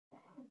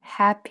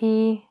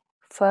Happy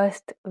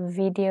first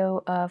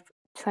video of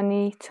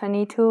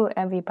 2022,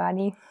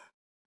 everybody.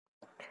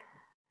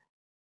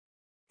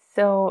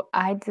 So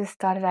I just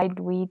thought I'd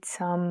read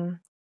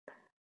some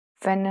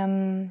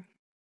Venom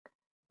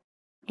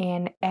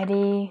and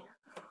Eddie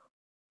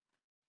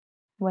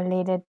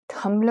related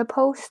Tumblr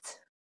posts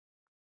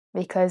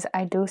because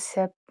I do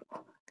ship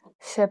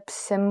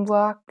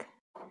Symbrock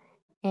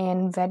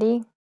and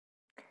Vetti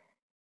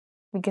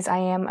because I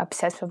am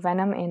obsessed with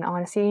Venom, and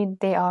honestly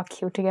they are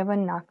cute together,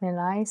 not gonna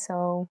lie.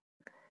 So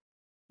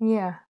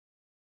yeah.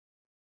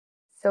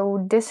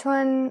 So this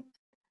one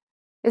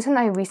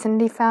I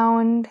recently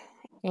found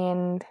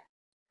and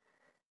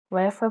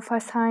read it for the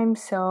first time.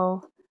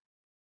 So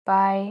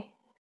by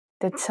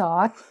the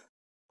thought,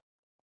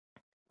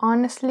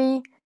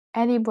 honestly,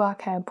 Eddie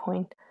Brock had a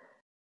point.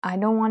 I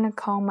don't want to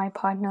call my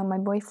partner my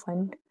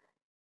boyfriend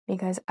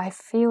because I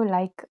feel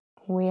like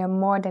we are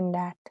more than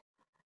that.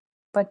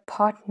 But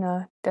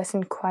partner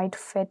doesn't quite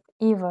fit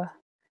either.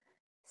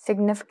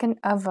 Significant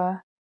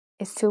other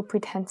is too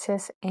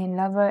pretentious and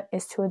lover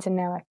is too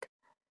generic.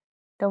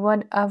 The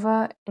word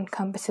other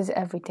encompasses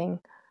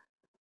everything.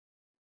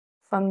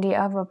 From the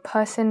other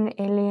person,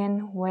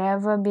 alien,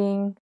 whatever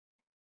being,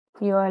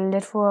 your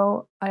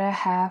literal other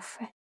half,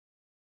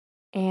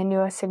 and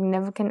your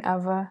significant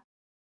other.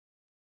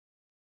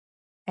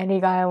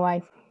 Eddie got it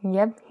right.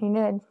 Yep, he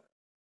did.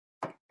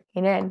 He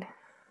did.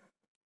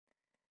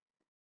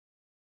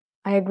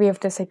 I agree with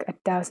this like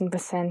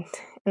 1,000%.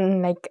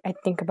 And like I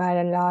think about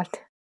it a lot.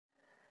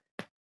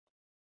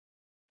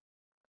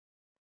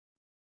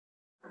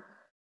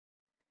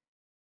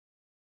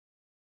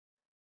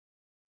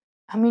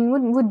 I mean,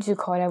 what would you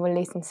call a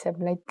relationship?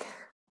 Like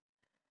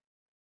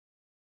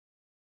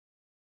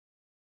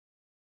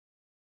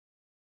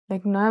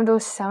none of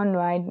those sound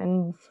right,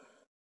 and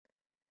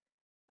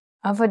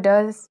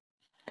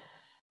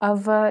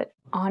other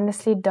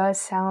honestly does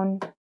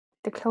sound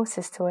the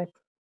closest to it.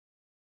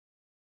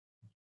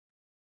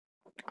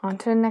 On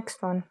to the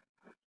next one.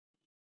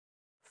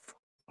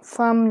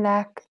 From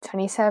Lack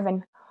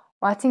 27.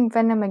 Watching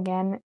Venom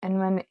again, and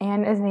when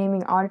Anne is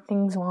naming all the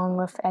things wrong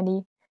with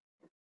Eddie,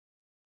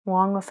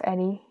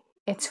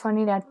 it's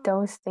funny that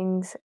those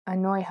things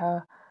annoy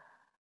her,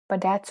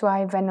 but that's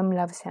why Venom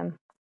loves him.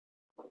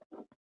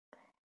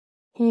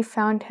 He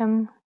found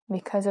him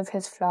because of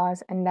his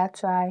flaws, and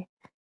that's why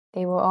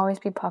they will always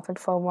be perfect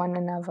for one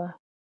another.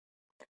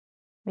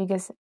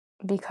 Because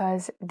they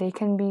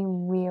can be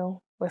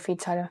real with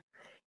each other.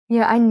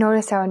 Yeah, I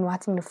noticed that when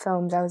watching the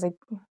films. I was like,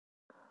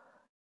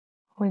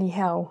 holy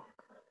hell.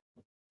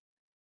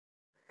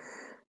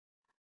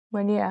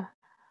 But yeah.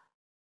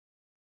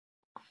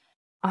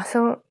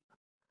 Also,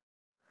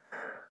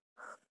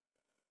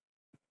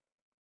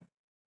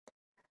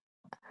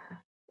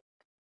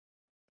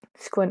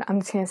 screw it, I'm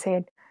just gonna say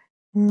it.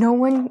 No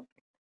one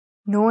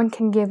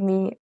can give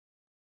me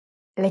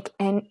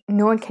and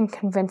no one can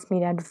convince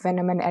me that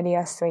Venom and Eddie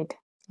are straight.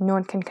 No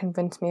one can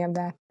convince me of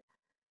that.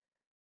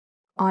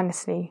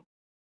 Honestly.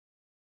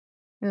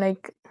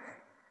 Like,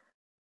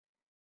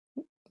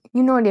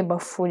 you know they're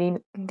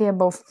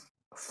both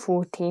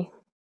fruity.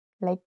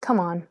 Like, come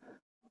on.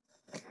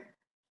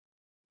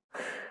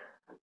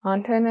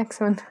 On to the next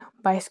one.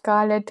 By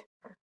Scarlet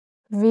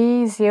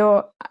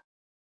V0ID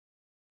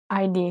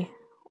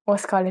or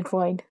Scarlet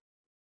Void.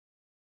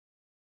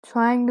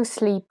 Trying to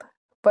sleep,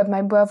 but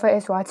my brother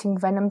is watching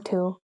Venom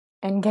 2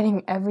 and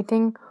getting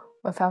everything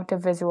without the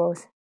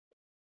visuals.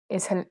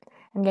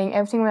 And getting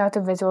everything without the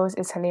visuals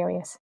is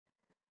hilarious.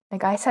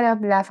 Like, I sat up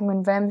laughing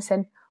when Venom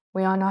said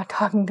we are not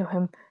talking to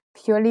him,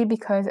 purely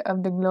because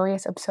of the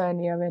glorious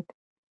absurdity of it.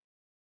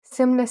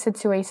 Similar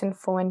situation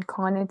for when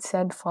Carnage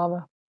said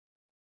father.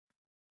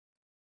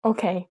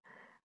 Okay,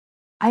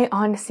 I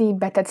honestly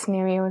bet that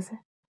scenario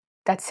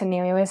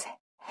is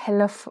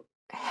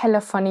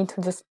hella funny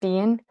to just be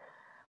in,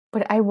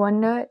 but I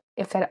wonder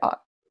if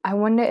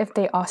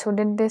they also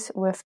did this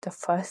with the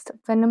first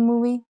Venom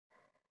movie,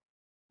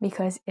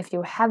 because if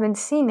you haven't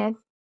seen it,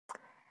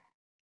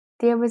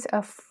 there was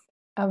a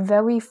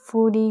very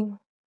fruity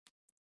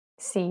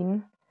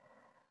scene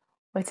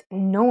which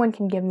no one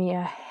can give me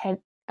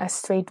a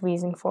straight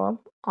reason for.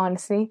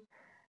 Honestly,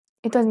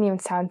 it doesn't even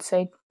sound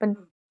straight, but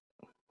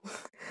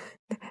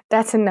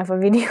that's another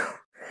video.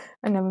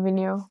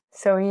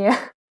 So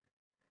yeah,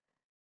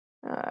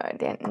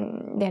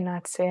 they're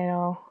not straight at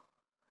all.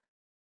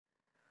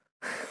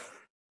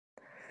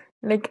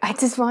 Like, I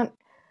just want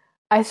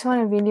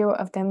a video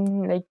of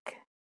them,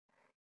 like,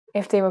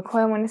 if they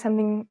record one or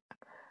something,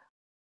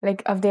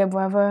 like, of their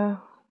brother,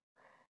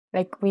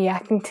 like,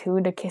 reacting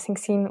to the kissing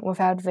scene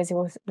without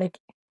visuals. Like,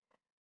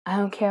 I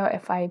don't care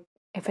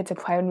if it's a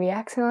private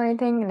reaction or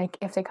anything. Like,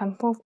 if they're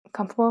comfortable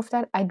with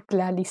that, I'd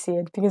gladly see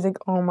it, because, like,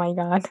 oh my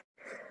god,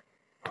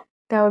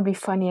 that would be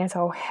funny as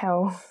all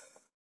hell.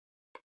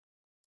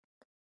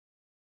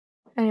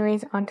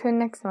 Anyways, on to the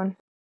next one.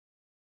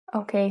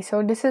 Okay,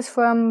 so this is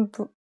from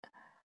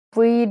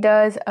Bree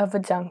Does of a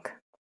Junk.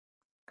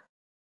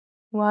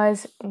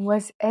 Was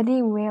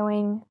Eddie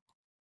wearing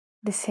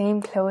the same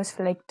clothes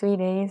for like 3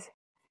 days?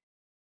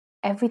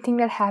 everything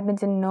that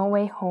happens in No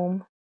Way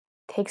Home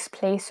takes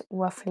place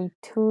roughly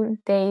 2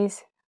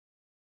 days,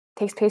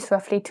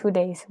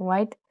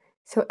 right?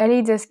 So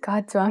Eddie just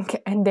got drunk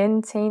and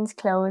didn't change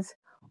clothes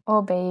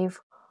or bathe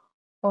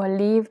or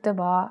leave the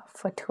bar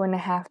for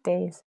 2.5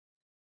 days.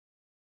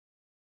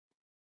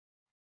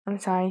 I'm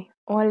sorry,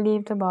 or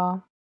leave the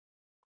bar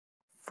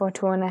for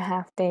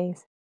 2.5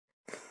 days.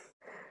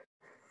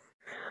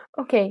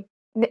 Okay,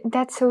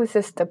 that shows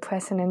just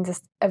depression and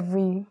just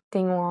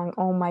everything wrong.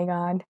 Oh my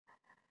god.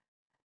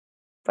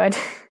 But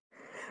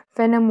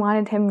Venom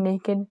wanted him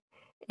naked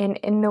and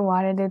in the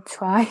water to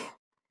try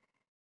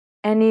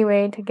any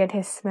way to get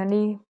his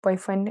smelly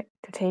boyfriend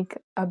to take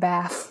a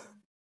bath.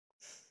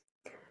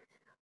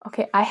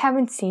 Okay, I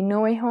haven't seen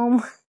No Way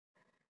Home,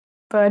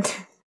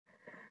 but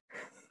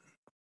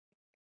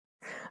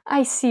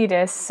I see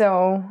this,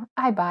 so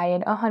I buy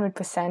it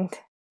 100%.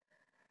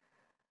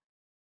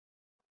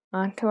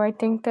 On to, I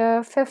think,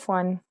 the 5th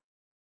one.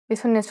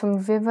 This one is from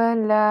Viva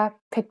la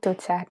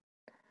PictoChat.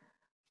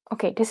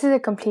 Okay, this is a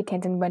complete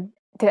tangent, but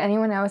did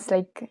anyone else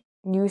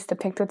use the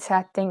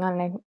PictoChat thing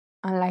on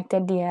their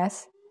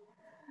DS?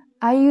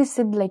 I used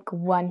it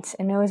once,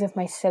 and it was with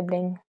my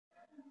sibling,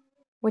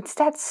 which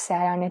that's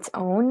sad on its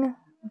own,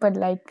 but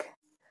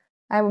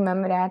I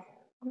remember that.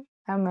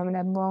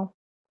 Bro.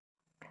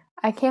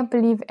 I can't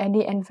believe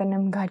Eddie and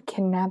Venom got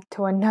kidnapped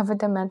to another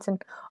dimension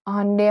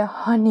on their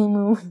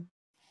honeymoon.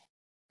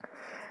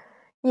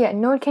 Yeah,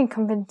 no one can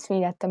convince me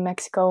that the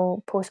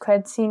Mexico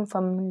post-credit scene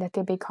from Let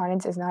There Be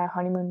Carnage is not a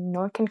honeymoon. No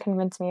one can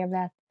convince me of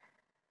that.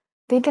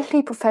 They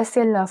definitely profess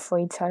their love for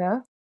each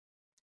other.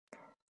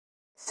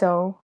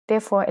 So,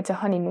 therefore, it's a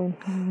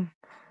honeymoon.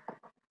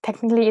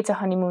 Technically, it's a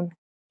honeymoon.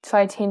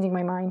 Try changing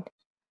my mind.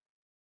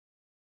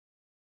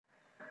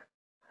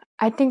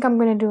 I think I'm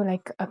gonna do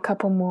a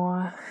couple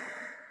more.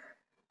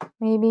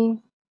 Maybe.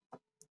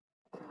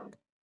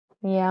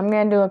 Yeah, I'm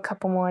gonna do a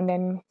couple more and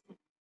then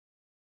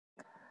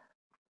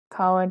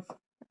call it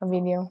a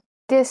video.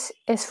 This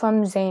is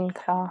from Zane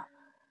Claw.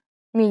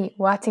 Me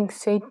watching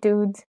straight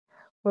dudes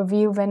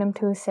review Venom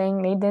 2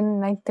 saying they didn't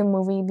like the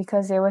movie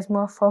because there was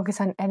more focus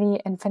on Eddie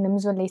and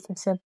Venom's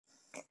relationship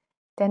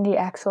than the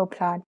actual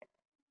plot.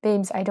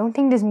 Babes, I don't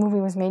think this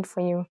movie was made for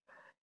you.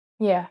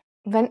 Yeah,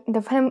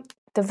 the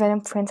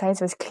Venom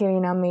franchise was clearly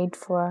not made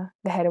for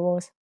the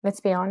heteros. Let's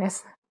be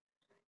honest.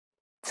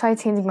 Try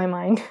changing my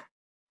mind.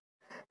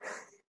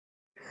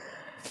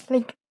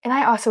 And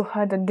I also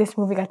heard that this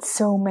movie got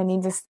so many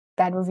just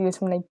bad reviews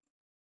from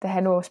the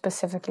hetero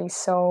specifically.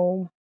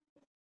 So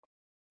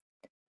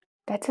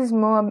that says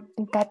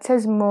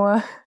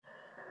more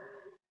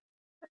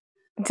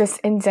just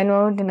in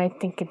general than I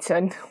think it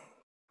should.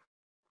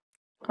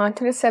 On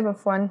to the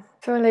 7th one.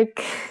 So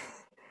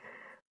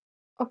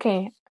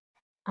okay,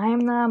 I am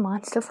not a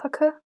monster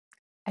fucker.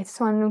 I just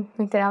want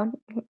to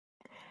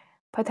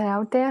put that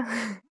out there.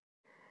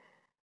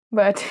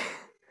 But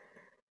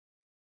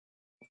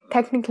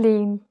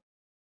technically,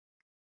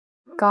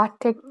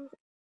 Gothic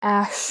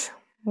Ash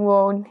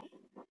Road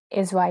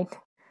is right.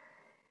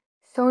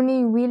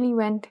 Sony really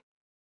went,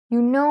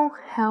 you know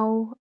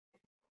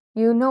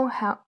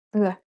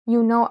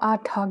our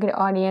target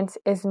audience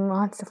is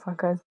monster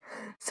fuckers.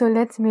 So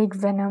let's make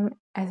Venom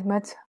as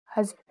much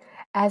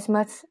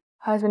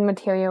husband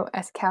material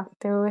as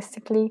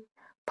characteristically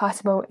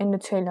possible in the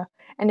trailer,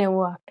 and it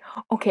worked.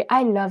 Okay,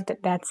 I loved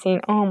that scene.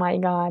 Oh my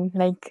god,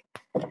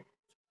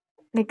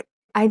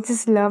 I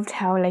just loved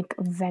how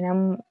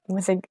Venom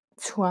was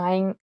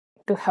trying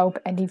to help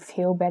Eddie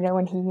feel better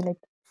when he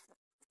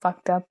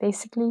fucked up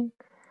basically.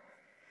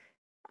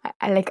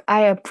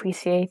 I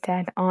appreciate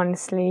that,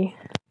 honestly.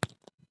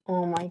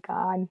 Oh my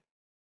god.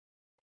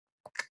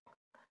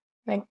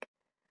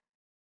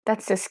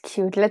 That's just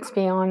cute, let's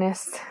be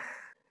honest.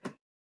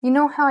 You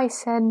know how I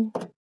said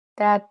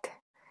that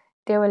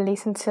their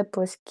relationship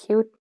was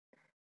cute?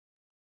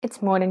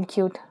 It's more than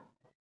cute.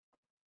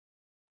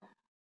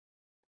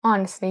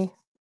 Honestly.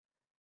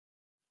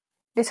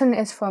 This one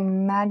is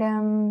from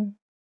Madame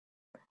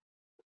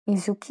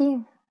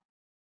Izuki.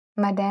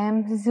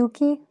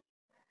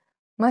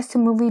 Must the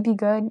movie be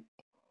good?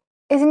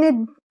 Isn't it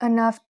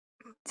enough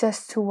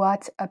just to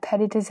watch a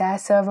petty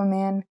disaster of a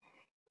man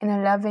in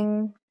a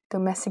loving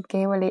domestic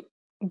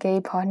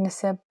gay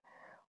partnership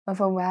with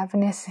a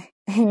ravenous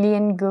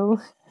alien goo?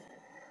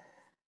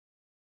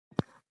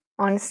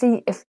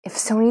 Honestly, if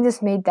Sony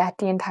just made that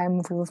the entire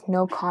movie with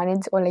no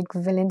carnage or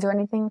villains or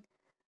anything,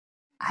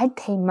 I'd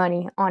pay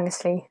money,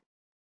 honestly.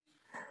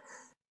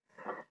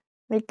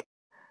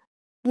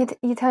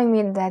 You're telling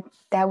me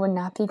that would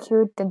not be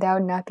cute? That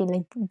would not be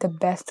the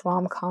best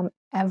rom-com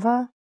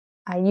ever?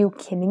 Are you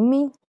kidding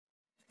me?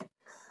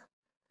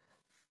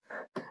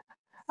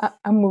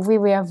 A movie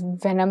where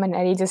Venom and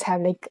Eddie just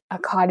have a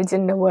cottage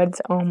in the woods.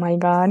 Oh my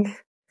god.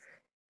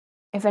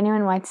 If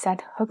anyone writes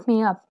that, hook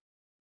me up.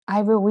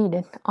 I will read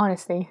it,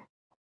 honestly.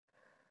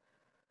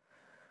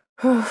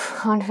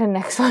 On to the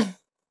next one.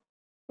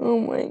 Oh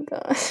my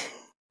gosh.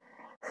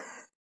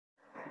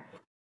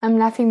 I'm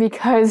laughing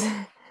because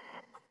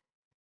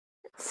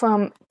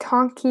from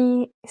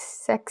Tonky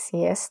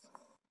Sexiest,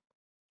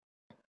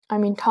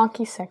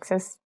 Tonky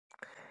sexist.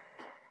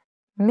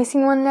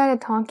 Missing one letter,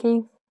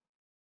 Tonky.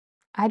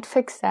 I'd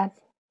fix that.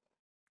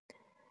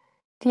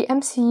 The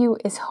MCU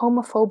is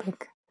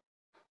homophobic.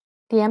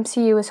 The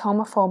MCU is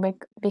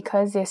homophobic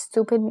because their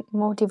stupid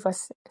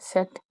multiverse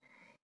set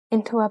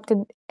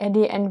interrupted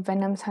Eddie and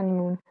Venom's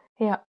honeymoon.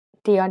 Yeah,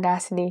 the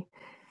audacity.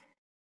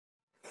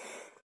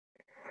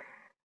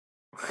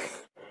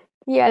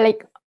 Yeah,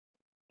 like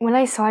when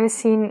I saw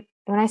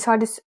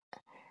this,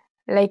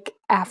 like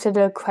after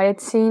the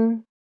credit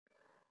scene,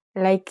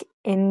 like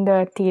in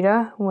the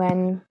theater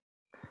when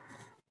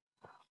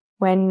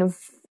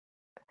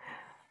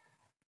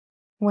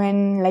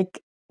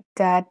like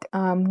that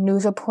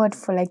news report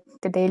for like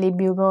the Daily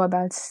Bugle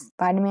about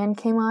Spider-Man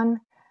came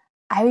on,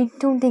 I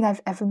don't think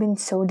I've ever been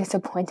so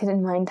disappointed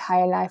in my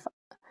entire life.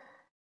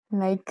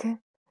 Like,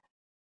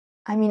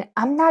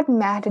 I'm not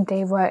mad that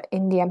they were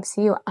in the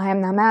MCU. I am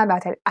not mad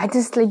about it. I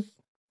just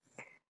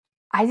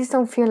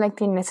don't feel like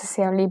they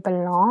necessarily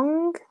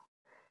belong.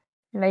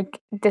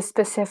 Like the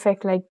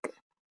specific like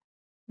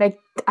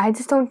I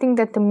just don't think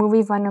that the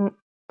movie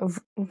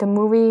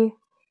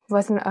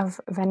version of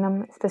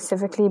Venom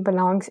specifically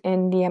belongs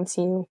in the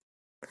MCU.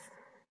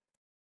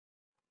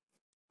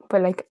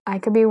 But like I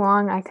could be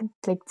wrong. I could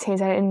like say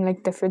that in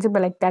like the future,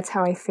 but like that's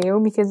how I feel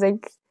because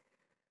like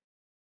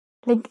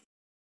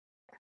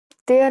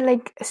their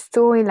like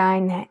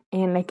storyline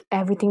and like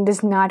everything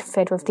does not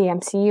fit with the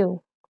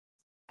MCU,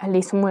 at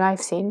least from what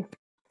I've seen.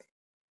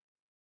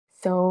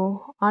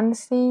 So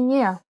honestly,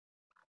 yeah.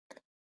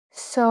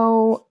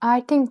 So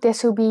I think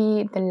this will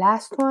be the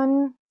last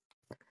one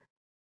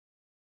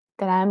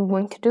that I'm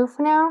going to do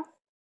for now.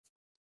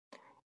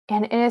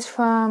 And it is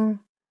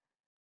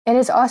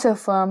also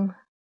from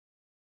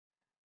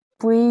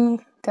Bree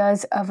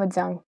Does of a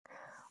Junk.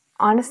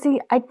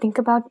 Honestly, I think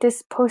about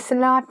this post a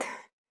lot,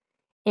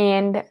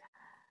 and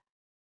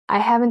I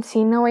haven't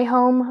seen No Way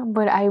Home,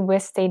 but I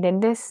wish they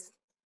did this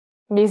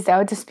because that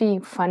would just be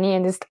funny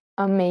and just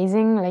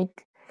amazing.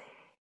 Like,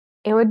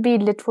 it would be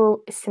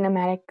literal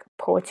cinematic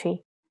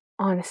poetry,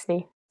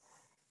 honestly.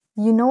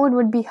 You know what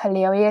would be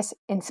hilarious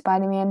in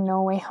Spider-Man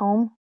No Way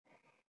Home?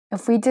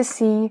 If we just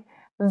see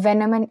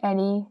Venom and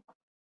Eddie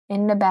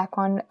in the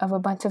background of a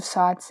bunch of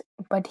shots,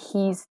 but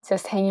he's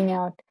just hanging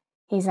out.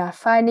 He's not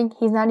fighting,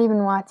 he's not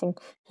even watching.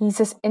 He's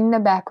just in the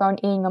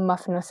background eating a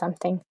muffin or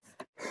something.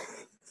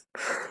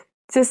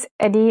 Just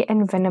Eddie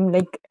and Venom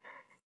like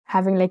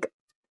having like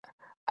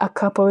a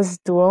couple's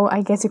duo,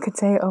 I guess you could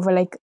say, over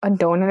like a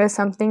donut or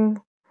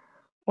something.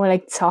 Or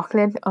like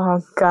chocolate.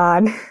 Oh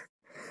god.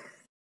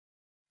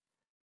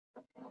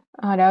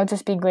 Oh, that would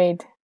just be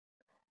great.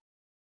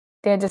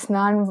 They're just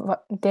not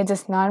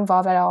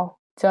involved at all.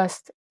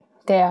 Just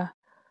there.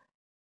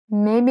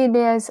 Maybe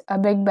there's a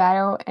big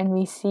battle and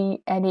we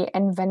see Eddie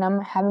and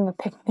Venom having a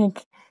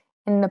picnic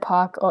in the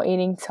park or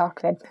eating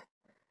chocolate.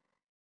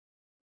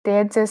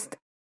 They're just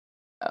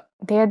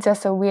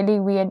a really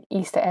weird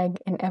Easter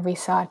egg in every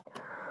shot.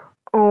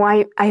 Oh,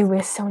 I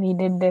wish Sony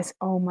did this.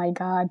 Oh my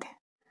god.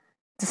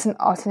 Just an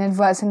alternate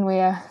version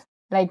where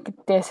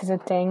like this is a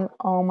thing.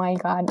 Oh my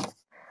god.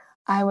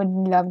 I would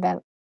love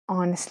that,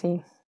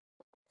 honestly.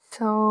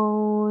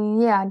 So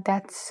yeah,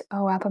 that's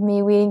a wrap of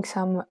me reading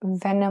some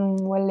Venom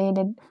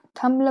related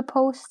Tumblr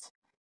posts.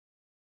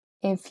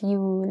 If you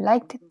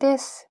liked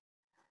this,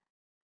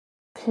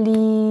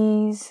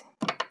 please,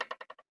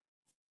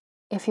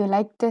 if you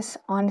like this,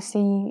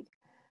 honestly,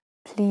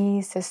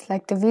 please just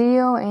like the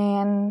video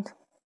and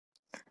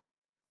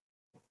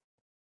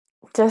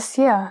just,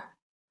 yeah.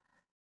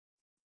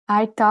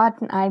 I thought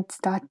I'd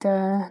start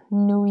the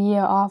new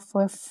year off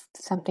with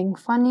something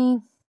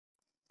funny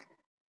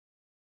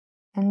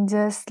and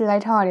just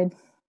lighthearted.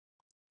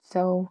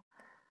 So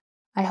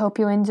I hope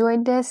you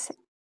enjoyed this,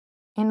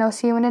 and I'll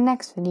see you in the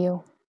next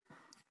video.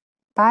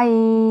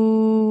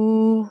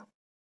 Bye!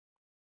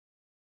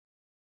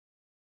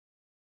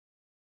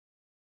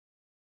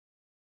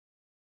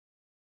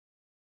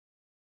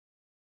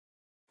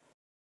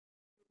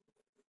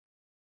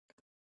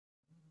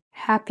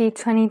 Happy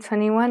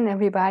 2021,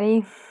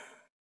 everybody.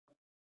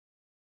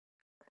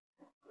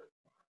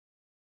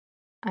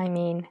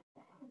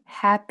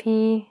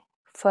 Happy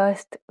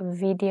first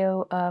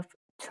video of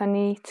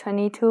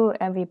 2022,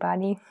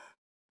 everybody.